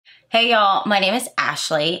Hey y'all, my name is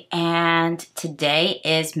Ashley and today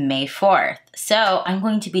is May 4th. So I'm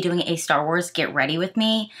going to be doing a Star Wars Get Ready With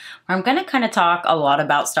Me where I'm going to kind of talk a lot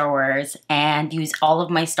about Star Wars and use all of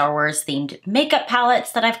my Star Wars themed makeup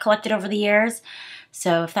palettes that I've collected over the years.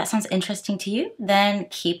 So if that sounds interesting to you, then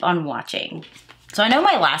keep on watching. So I know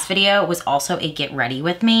my last video was also a Get Ready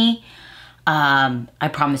With Me. I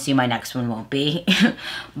promise you my next one won't be,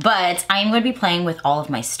 but I'm going to be playing with all of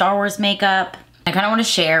my Star Wars makeup. I kind of want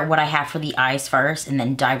to share what I have for the eyes first and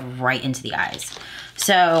then dive right into the eyes.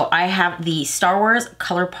 So I have the Star Wars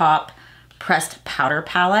Colourpop Pressed Powder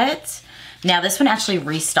Palette. Now this one actually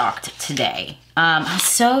restocked today. I was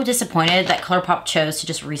so disappointed that Colourpop chose to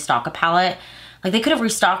just restock a palette. Like they could have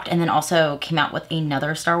restocked and then also came out with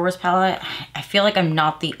another Star Wars palette. I feel like I'm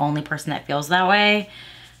not the only person that feels that way.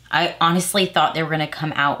 I honestly thought they were gonna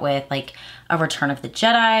come out with like a Return of the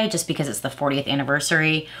Jedi just because it's the 40th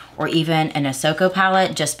anniversary, or even an Ahsoka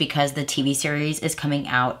palette just because the TV series is coming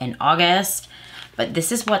out in August. But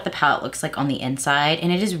this is what the palette looks like on the inside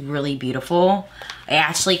and it is really beautiful. I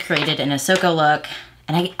actually created an Ahsoka look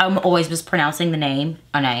and I'm always mispronouncing the name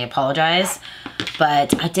and I apologize.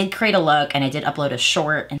 But I did create a look and I did upload a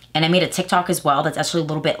short and I made a TikTok as well that's actually a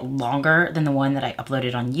little bit longer than the one that I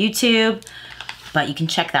uploaded on YouTube. But you can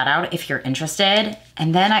check that out if you're interested.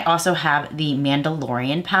 And then I also have the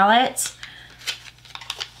Mandalorian palette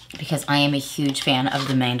because I am a huge fan of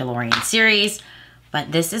the Mandalorian series.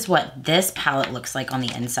 But this is what this palette looks like on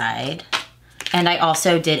the inside. And I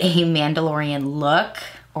also did a Mandalorian look,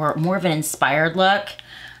 or more of an inspired look,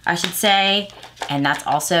 I should say. And that's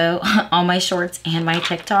also on my shorts and my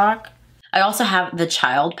TikTok. I also have the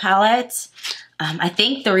Child palette. I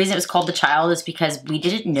think the reason it was called the Child is because we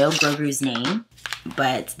didn't know Grogu's name,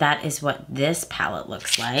 but that is what this palette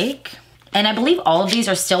looks like. And I believe all of these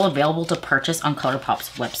are still available to purchase on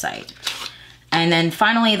Colourpop's website. And then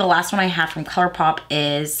finally, the last one I have from Colourpop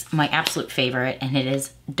is my absolute favorite, and it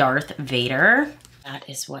is Darth Vader. That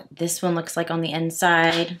is what this one looks like on the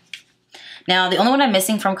inside. Now, the only one I'm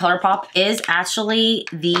missing from Colourpop is actually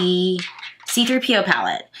the C3PO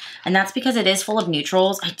palette. And that's because it is full of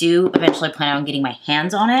neutrals. I do eventually plan on getting my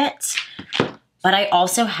hands on it. But I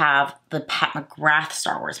also have the Pat McGrath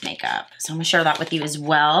Star Wars makeup. So I'm gonna share that with you as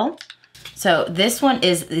well. So this one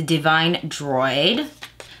is the Divine Droid.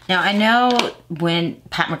 Now I know when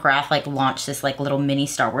Pat McGrath like launched this like little mini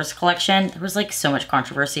Star Wars collection, there was like so much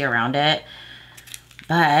controversy around it.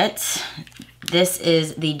 But this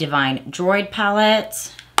is the Divine Droid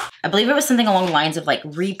palette. I believe it was something along the lines of like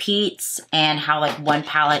repeats and how like one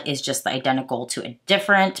palette is just identical to a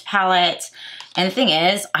different palette. And the thing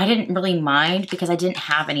is, I didn't really mind because I didn't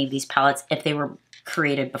have any of these palettes if they were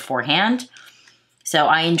created beforehand. So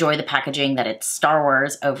I enjoy the packaging that it's Star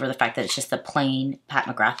Wars over the fact that it's just the plain Pat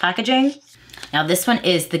McGrath packaging. Now this one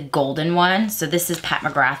is the golden one. So this is Pat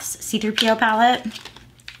McGrath's C3PO palette.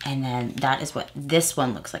 And then that is what this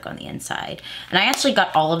one looks like on the inside. And I actually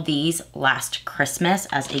got all of these last Christmas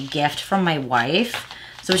as a gift from my wife.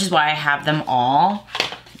 So which is why I have them all.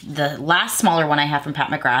 The last smaller one I have from Pat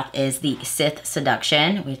McGrath is the Sith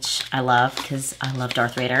Seduction, which I love because I love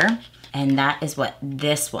Darth Vader. And that is what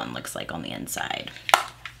this one looks like on the inside.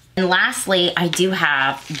 And lastly, I do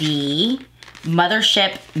have the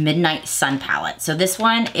Mothership Midnight Sun palette. So this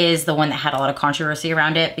one is the one that had a lot of controversy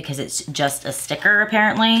around it because it's just a sticker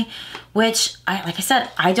apparently, which like I said,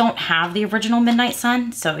 I don't have the original Midnight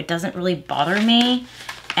Sun, so it doesn't really bother me.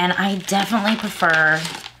 And I definitely prefer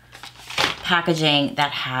packaging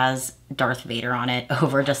that has Darth Vader on it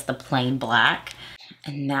over just the plain black.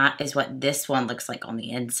 And that is what this one looks like on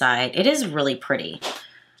the inside. It is really pretty.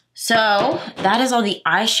 So that is all the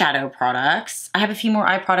eyeshadow products. I have a few more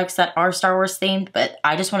eye products that are Star Wars themed, but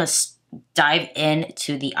I just want to dive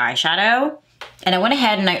into the eyeshadow. And I went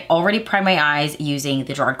ahead and I already primed my eyes using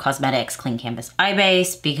the Gerard Cosmetics Clean Canvas Eye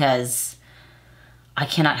Base because I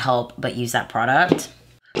cannot help but use that product.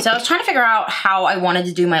 So I was trying to figure out how I wanted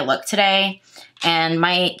to do my look today, and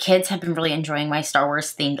my kids have been really enjoying my Star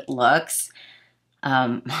Wars themed looks.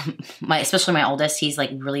 Especially my oldest, he's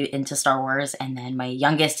like really into Star Wars, and then my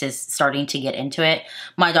youngest is starting to get into it.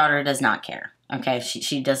 My daughter does not care. Okay,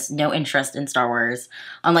 she does no interest in Star Wars.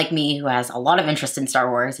 Unlike me, who has a lot of interest in Star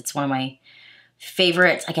Wars. It's one of my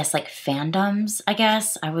favorite, I guess, like fandoms, I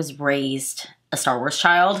guess. I was raised a Star Wars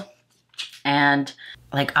child, and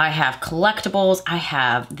like I have collectibles. I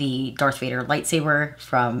have the Darth Vader lightsaber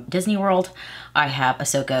from Disney World. I have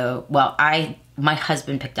Ahsoka, well, my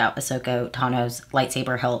husband picked out Ahsoka Tano's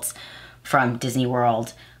lightsaber hilts from Disney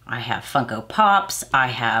World. I have Funko Pops. I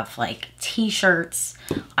have like t-shirts.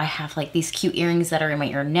 I have like these cute earrings that are in my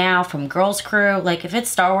ear now from Girls Crew. Like if it's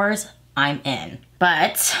Star Wars, I'm in.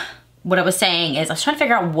 But what I was saying is I was trying to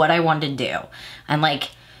figure out what I wanted to do. And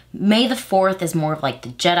like May the 4th is more of like the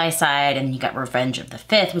Jedi side, and you got Revenge of the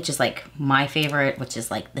 5th, which is like my favorite, which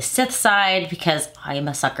is like the Sith side, because I am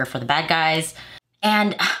a sucker for the bad guys.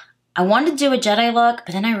 And I wanted to do a Jedi look,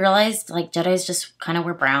 but then I realized like Jedis just kind of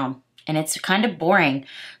wear brown and it's kind of boring.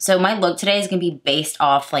 So my look today is gonna be based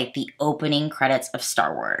off like the opening credits of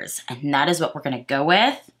Star Wars, and that is what we're gonna go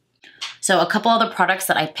with. So a couple other products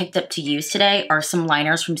that I picked up to use today are some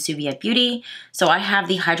liners from Suvia Beauty. So I have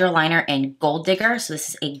the Hydro Liner in Gold Digger. So this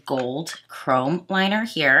is a gold chrome liner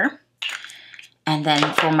here. And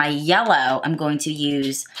then for my yellow, I'm going to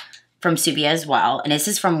use from Suvia as well. And this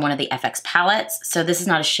is from one of the FX palettes. So this is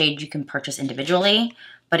not a shade you can purchase individually,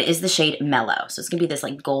 but it is the shade Mellow. So it's gonna be this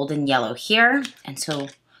like golden yellow here. And so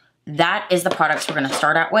that is the products we're gonna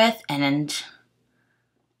start out with, and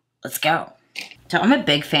let's go. So I'm a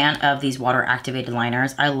big fan of these water activated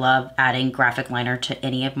liners. I love adding graphic liner to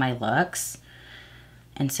any of my looks.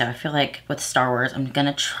 And so I feel like with Star Wars, I'm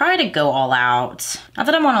gonna try to go all out. Not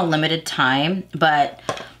that I'm on a limited time, but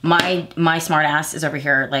my smart ass is over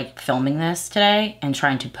here like filming this today and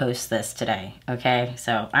trying to post this today, okay?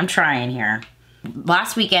 So I'm trying here.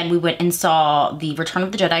 Last weekend, we went and saw the Return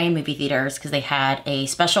of the Jedi in movie theaters because they had a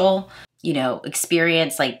special, you know,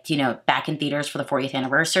 experience, like, you know, back in theaters for the 40th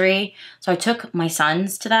anniversary. So I took my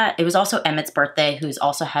sons to that. It was also Emmett's birthday, who's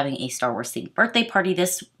also having a Star Wars themed birthday party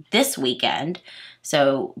this weekend.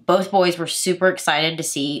 So both boys were super excited to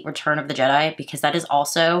see Return of the Jedi because that is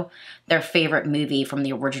also their favorite movie from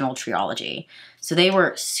the original trilogy. So they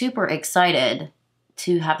were super excited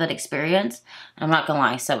to have that experience. And I'm not gonna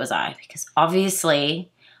lie, so was I, because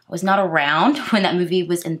obviously I was not around when that movie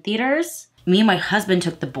was in theaters. Me and my husband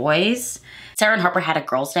took the boys. Sarah and Harper had a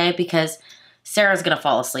girls' day because Sarah's gonna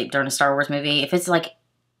fall asleep during a Star Wars movie. If it's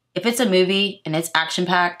a movie and it's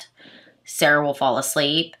action-packed, Sarah will fall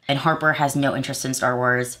asleep. And Harper has no interest in Star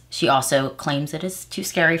Wars. She also claims it is too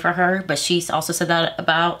scary for her, but she's also said that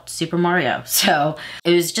about Super Mario. So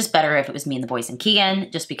it was just better if it was me and the boys and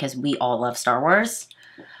Keegan, just because we all love Star Wars.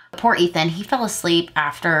 Poor Ethan, he fell asleep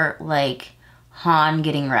after like Han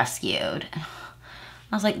getting rescued.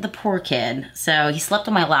 I was like, the poor kid. So he slept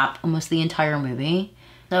on my lap almost the entire movie.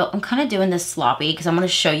 So I'm kind of doing this sloppy because I'm going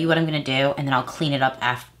to show you what I'm going to do, and then I'll clean it up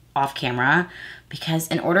off camera. Because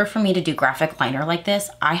in order for me to do graphic liner like this,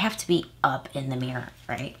 I have to be up in the mirror,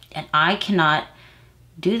 right? And I cannot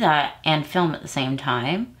do that and film at the same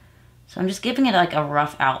time. So I'm just giving it like a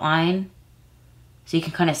rough outline so you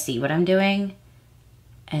can kind of see what I'm doing.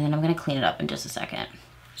 And then I'm going to clean it up in just a second.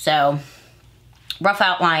 So rough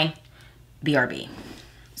outline, BRB.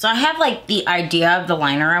 So I have like the idea of the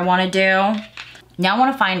liner I want to do. Now I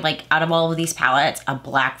want to find, like, out of all of these palettes, a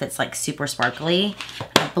black that's like super sparkly.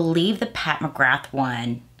 I believe the Pat McGrath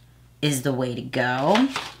one is the way to go.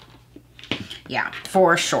 Yeah,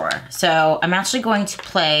 for sure. So I'm actually going to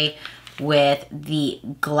play with the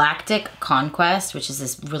Galactic Conquest, which is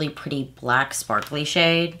this really pretty black sparkly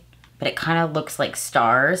shade, but it kind of looks like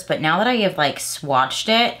stars. But now that I have like swatched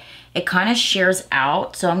it, it kind of shears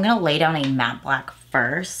out. So I'm gonna lay down a matte black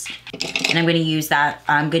first, and I'm gonna use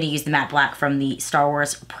the matte black from the Star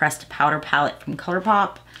Wars Pressed Powder Palette from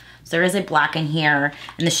Colourpop. So there is a black in here,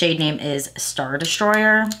 and the shade name is Star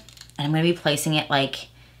Destroyer. And I'm gonna be placing it like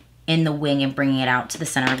in the wing and bringing it out to the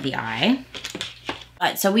center of the eye.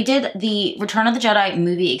 So we did the Return of the Jedi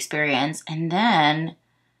movie experience, and then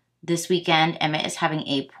this weekend Emmett is having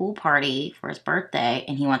a pool party for his birthday,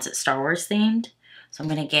 and he wants it Star Wars themed. So I'm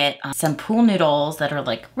gonna get some pool noodles that are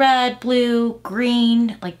like red, blue,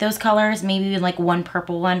 green, like those colors, maybe even like one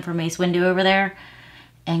purple one for Mace Windu over there,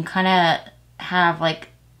 and kind of have like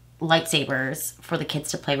lightsabers for the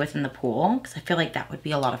kids to play with in the pool, because I feel like that would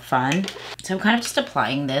be a lot of fun. So I'm kind of just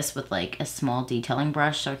applying this with like a small detailing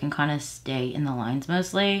brush so I can kind of stay in the lines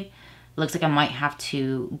mostly. It looks like I might have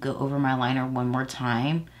to go over my liner one more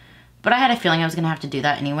time, but I had a feeling I was gonna have to do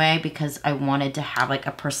that anyway because I wanted to have like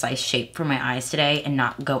a precise shape for my eyes today and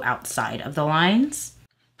not go outside of the lines.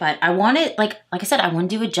 But I wanted, like I said, I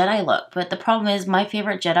want to do a Jedi look, but the problem is my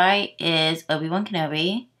favorite Jedi is Obi-Wan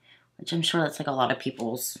Kenobi, which I'm sure that's like a lot of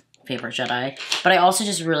people's favorite Jedi. But I also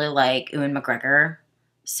just really like Ewan McGregor,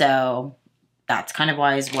 so that's kind of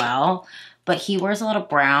why as well. But he wears a lot of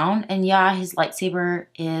brown, and yeah, his lightsaber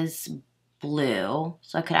is blue,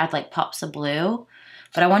 so I could add like pops of blue.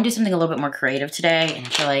 But I want to do something a little bit more creative today, and I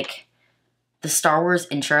feel like the Star Wars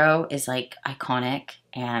intro is like iconic,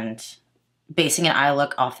 and basing an eye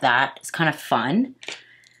look off that is kind of fun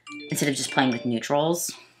instead of just playing with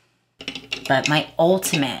neutrals. But my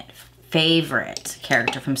ultimate favorite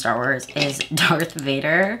character from Star Wars is Darth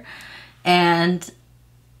Vader, and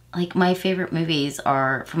like my favorite movies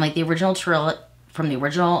are from like the original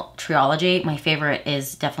trilogy. My favorite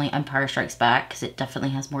is definitely Empire Strikes Back because it definitely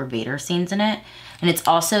has more Vader scenes in it. And it's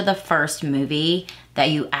also the first movie that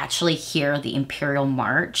you actually hear the Imperial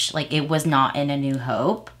March. Like it was not in A New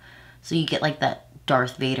Hope. So you get like that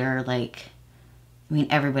Darth Vader, like, I mean,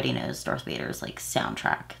 everybody knows Darth Vader's like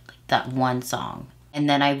soundtrack, like that one song. And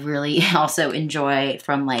then I really also enjoy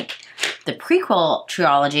from like the prequel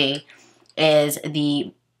trilogy is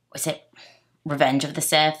was it Revenge of the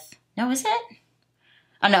Sith? No, is it?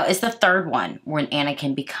 Oh no, it's the third one when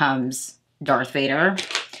Anakin becomes Darth Vader.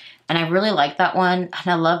 And I really like that one. And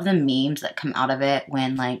I love the memes that come out of it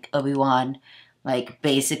when like Obi-Wan like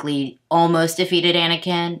basically almost defeated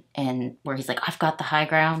Anakin and where he's like, I've got the high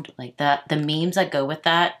ground. Like that, the memes that go with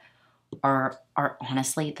that are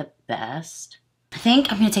honestly the best. I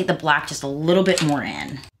think I'm gonna take the black just a little bit more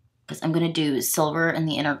in because I'm gonna do silver in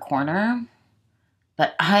the inner corner.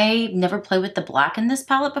 But I never played with the black in this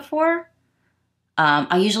palette before.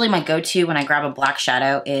 I usually, my go-to when I grab a black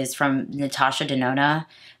shadow is from Natasha Denona.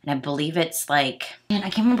 And I believe it's like, man,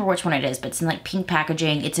 I can't remember which one it is, but it's in like pink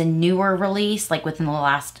packaging. It's a newer release, like within the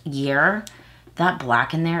last year. That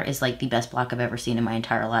black in there is like the best black I've ever seen in my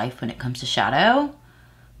entire life when it comes to shadow.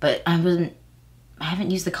 But I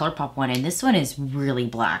haven't used the Colourpop one, and this one is really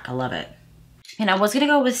black. I love it. And I was gonna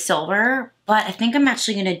go with silver, but I think I'm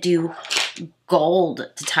actually gonna do gold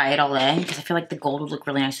to tie it all in because I feel like the gold would look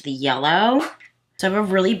really nice with the yellow. So I have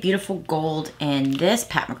a really beautiful gold in this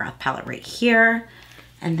Pat McGrath palette right here.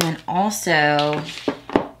 And then also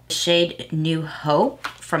the shade New Hope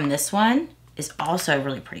from this one is also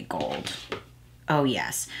really pretty gold. Oh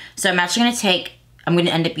yes. So I'm actually gonna take, I'm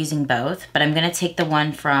gonna end up using both, but I'm gonna take the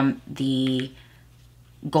one from the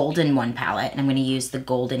golden one palette and I'm gonna use the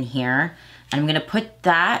gold in here. And I'm gonna put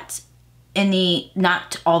that in the,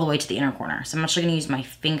 not all the way to the inner corner. So I'm actually gonna use my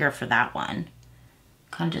finger for that one.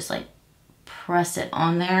 Kind of just like press it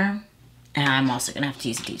on there. And I'm also gonna have to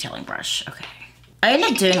use a detailing brush. Okay. I end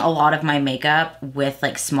up doing a lot of my makeup with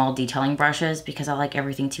like small detailing brushes because I like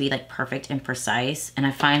everything to be like perfect and precise. And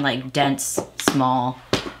I find like dense, small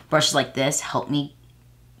brushes like this help me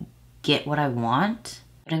get what I want.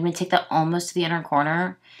 But I'm gonna take that almost to the inner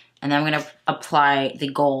corner and then I'm gonna apply the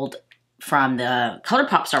gold from the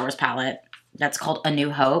Colourpop Star Wars palette. That's called A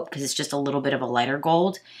New Hope because it's just a little bit of a lighter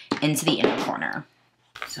gold into the inner corner.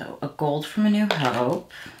 So a gold from A New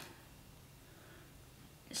Hope.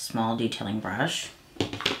 Small detailing brush.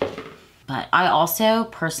 But I also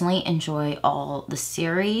personally enjoy all the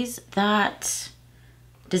series that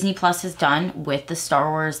Disney Plus has done with the Star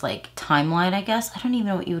Wars like timeline, I guess. I don't even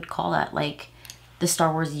know what you would call that, like the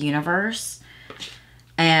Star Wars universe.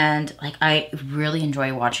 And like I really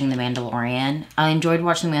enjoy watching The Mandalorian. I enjoyed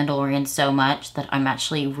watching The Mandalorian so much that I'm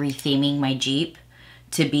actually retheming my Jeep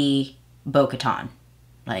to be Bo-Katan.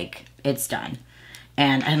 Like it's done.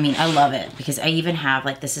 And I mean, I love it because I even have,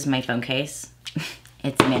 like, this is my phone case.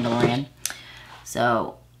 It's The Mandalorian.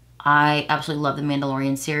 So I absolutely love the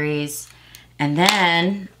Mandalorian series. And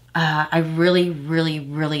then I really, really,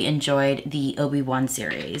 really enjoyed the Obi-Wan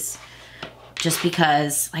series. Just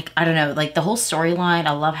because, like, I don't know, like the whole storyline,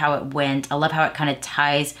 I love how it went. I love how it kind of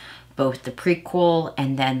ties both the prequel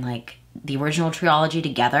and then like the original trilogy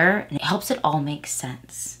together. And it helps it all make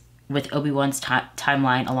sense with Obi-Wan's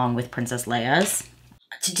timeline along with Princess Leia's.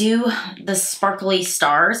 To do the sparkly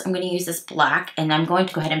stars, I'm going to use this black and I'm going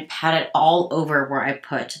to go ahead and pat it all over where I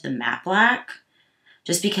put the matte black.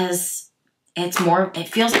 Just because it's more, it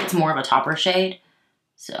feels like it's more of a topper shade.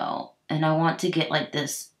 So, and I want to get like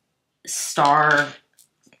this star-like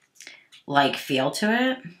feel to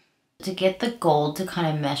it. To get the gold to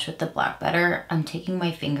kind of mesh with the black better, I'm taking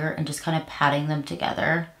my finger and just kind of patting them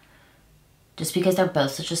together. Just because they're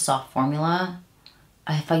both such a soft formula.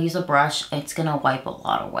 If I use a brush, it's gonna wipe a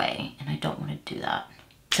lot away and I don't want to do that.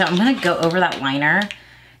 So I'm gonna go over that liner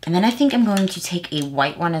and then I think I'm going to take a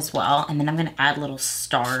white one as well and then I'm gonna add little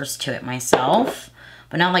stars to it myself,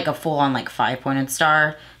 but not like a full on like 5-pointed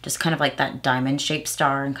star, just kind of like that diamond shaped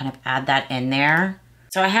star and kind of add that in there.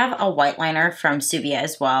 So I have a white liner from Suvia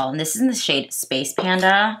as well and this is in the shade Space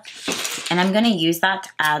Panda and I'm gonna use that to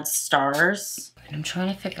add stars. And I'm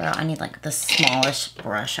trying to figure out, I need like the smallest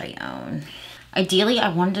brush I own. Ideally, I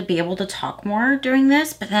wanted to be able to talk more during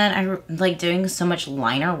this, but then I like doing so much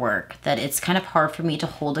liner work that it's kind of hard for me to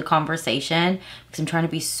hold a conversation because I'm trying to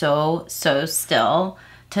be so still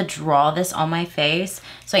to draw this on my face.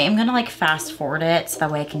 So I am gonna like fast forward it so that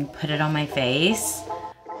way I can put it on my face.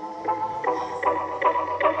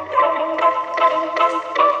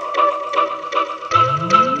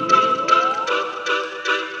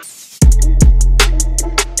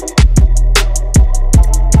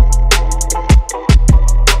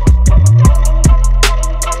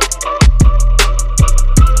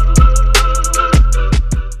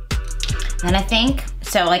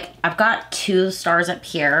 So like I've got 2 stars up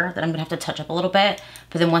here that I'm gonna have to touch up a little bit.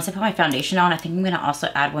 But then once I put my foundation on, I think I'm gonna also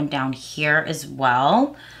add one down here as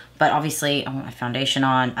well. But obviously I want my foundation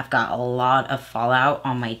on. I've got a lot of fallout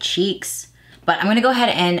on my cheeks. But I'm gonna go ahead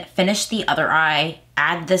and finish the other eye,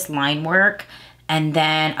 add this line work, and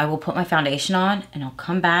then I will put my foundation on and I'll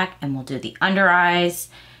come back and we'll do the under eyes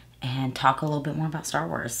and talk a little bit more about Star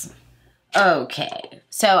Wars. Okay,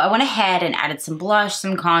 so I went ahead and added some blush,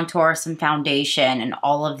 some contour, some foundation, and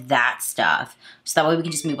all of that stuff. So that way we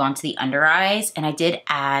can just move on to the under eyes. And I did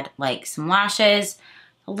add like some lashes,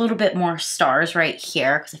 a little bit more stars right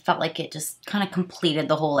here because I felt like it just kind of completed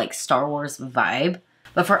the whole like Star Wars vibe.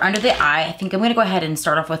 But for under the eye, I think I'm gonna go ahead and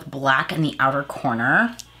start off with black in the outer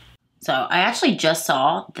corner. So I actually just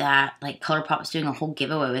saw that like Colourpop is doing a whole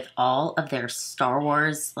giveaway with all of their Star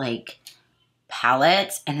Wars like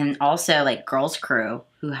palettes, and then also like Girls Crew,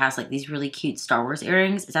 who has like these really cute Star Wars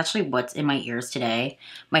earrings. It's actually what's in my ears today.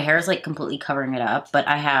 My hair is like completely covering it up, but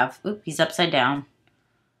I have, oop, he's upside down.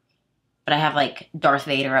 But I have like Darth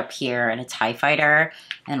Vader up here and a TIE Fighter,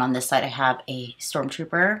 and on this side I have a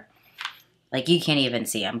Stormtrooper. Like you can't even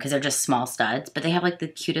see them because they're just small studs, but they have like the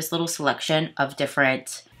cutest little selection of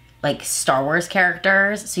different like Star Wars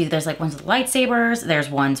characters. So there's like ones with lightsabers,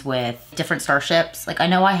 there's ones with different starships. Like I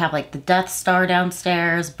know I have like the Death Star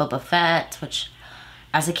downstairs, Boba Fett, which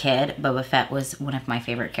as a kid, Boba Fett was one of my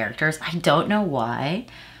favorite characters. I don't know why,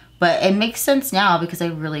 but it makes sense now because I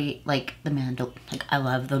really like I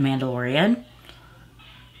love the Mandalorian.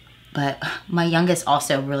 But my youngest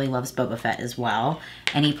also really loves Boba Fett as well.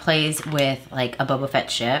 And he plays with like a Boba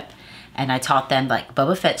Fett ship. And I taught them like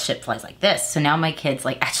Boba Fett's ship flies like this. So now my kids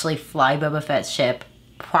like actually fly Boba Fett's ship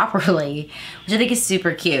properly, which I think is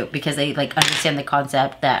super cute because they like understand the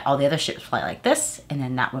concept that all the other ships fly like this and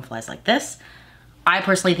then that one flies like this. I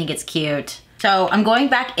personally think it's cute. So I'm going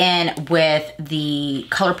back in with the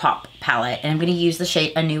Colourpop palette and I'm gonna use the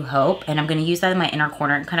shade A New Hope, and I'm gonna use that in my inner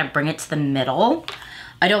corner and kind of bring it to the middle.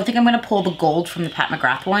 I don't think I'm gonna pull the gold from the Pat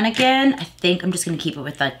McGrath one again. I think I'm just gonna keep it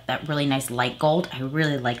with that really nice light gold. I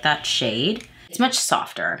really like that shade. It's much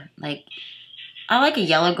softer. Like, I like a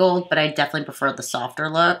yellow gold, but I definitely prefer the softer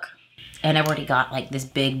look. And I've already got like this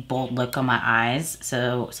big bold look on my eyes,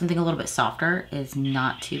 so something a little bit softer is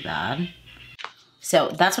not too bad. So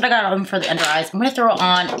that's what I got on for the under eyes. I'm gonna throw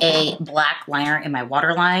on a black liner in my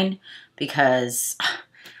waterline because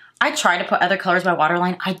I try to put other colors in my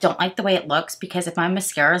waterline. I don't like the way it looks because if my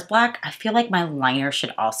mascara is black, I feel like my liner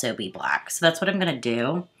should also be black. So that's what I'm gonna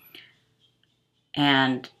do.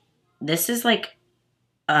 And this is like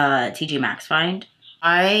a TJ Maxx find.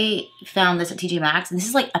 I found this at TJ Maxx, and this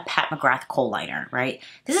is like a Pat McGrath kohl liner, right?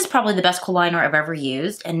 This is probably the best kohl liner I've ever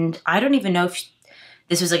used, and I don't even know if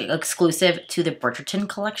this was like exclusive to the Bridgerton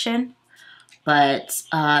collection, but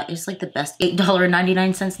it's like the best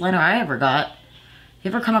 $8.99 liner I ever got. If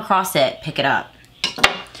you ever come across it, pick it up.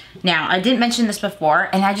 Now, I didn't mention this before,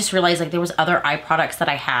 and I just realized like there was other eye products that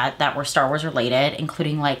I had that were Star Wars related,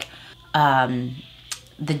 including like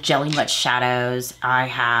the Jelly Much shadows. I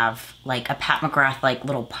have like a Pat McGrath like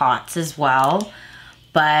little pots as well,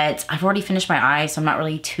 but I've already finished my eyes, so I'm not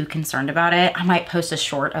really too concerned about it. I might post a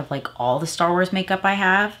short of like all the Star Wars makeup I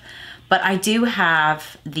have, but I do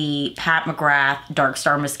have the Pat McGrath Dark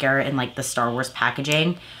Star mascara in like the Star Wars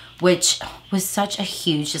packaging, which was such a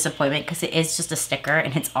huge disappointment because it is just a sticker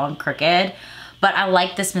and it's all crooked. But I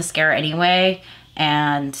like this mascara anyway,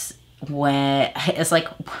 and when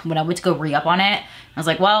I went to go re-up on it, I was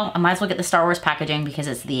like, well, I might as well get the Star Wars packaging because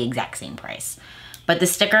it's the exact same price. But the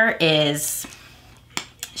sticker is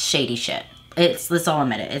shady shit. Let's all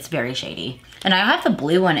admit it, it's very shady. And I have the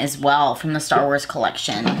blue one as well from the Star Wars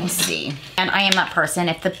collection. Let me see. And I am that person,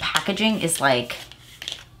 if the packaging is like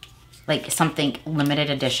something limited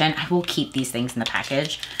edition, I will keep these things in the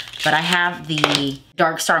package. But I have the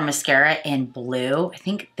Dark Star mascara in blue. I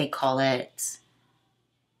think they call it,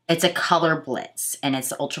 it's a Color Blitz, and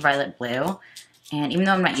it's ultraviolet blue. And even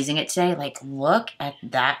though I'm not using it today, like look at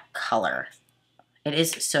that color. It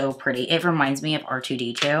is so pretty. It reminds me of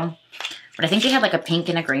R2-D2. But I think they had like a pink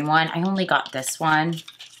and a green one. I only got this one.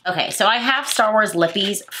 Okay, so I have Star Wars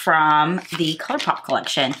lippies from the Colourpop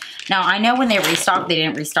collection. Now, I know when they restocked, they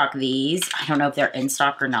didn't restock these. I don't know if they're in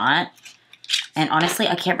stock or not. And honestly,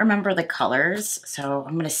 I can't remember the colors, so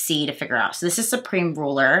I'm gonna see to figure out. So this is Supreme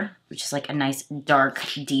Ruler, which is like a nice dark,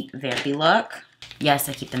 deep, vampy look. Yes,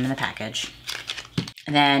 I keep them in the package.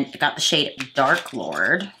 And then I got the shade Dark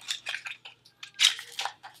Lord,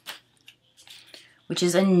 which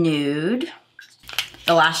is a nude.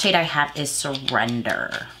 The last shade I have is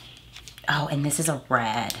Surrender. Oh, and this is a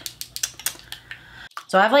red.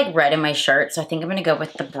 So I have like red in my shirt, so I think I'm gonna go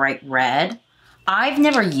with the bright red. I've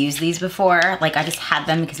never used these before. Like, I just had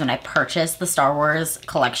them because when I purchased the Star Wars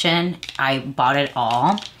collection, I bought it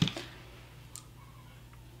all.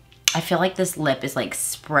 I feel like this lip is like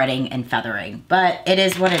spreading and feathering, but it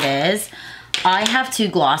is what it is. I have two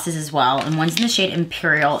glosses as well, and one's in the shade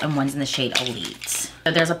Imperial and one's in the shade Elite.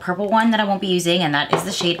 So there's a purple one that I won't be using, and that is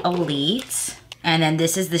the shade Elite. And then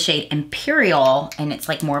this is the shade Imperial, and it's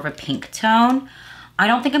like more of a pink tone. I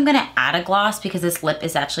don't think I'm gonna add a gloss because this lip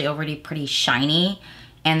is actually already pretty shiny,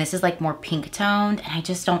 and this is like more pink toned, and I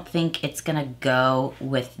just don't think it's gonna go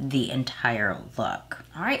with the entire look.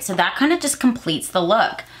 All right, so that kind of just completes the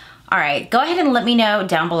look. All right, go ahead and let me know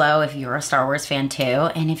down below if you're a Star Wars fan too,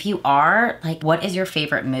 and if you are, like, what is your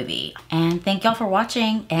favorite movie? And thank y'all for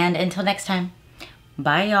watching, and until next time,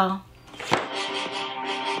 bye y'all.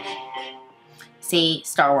 See,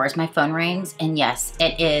 Star Wars, my phone rings, and yes,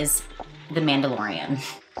 it is The Mandalorian.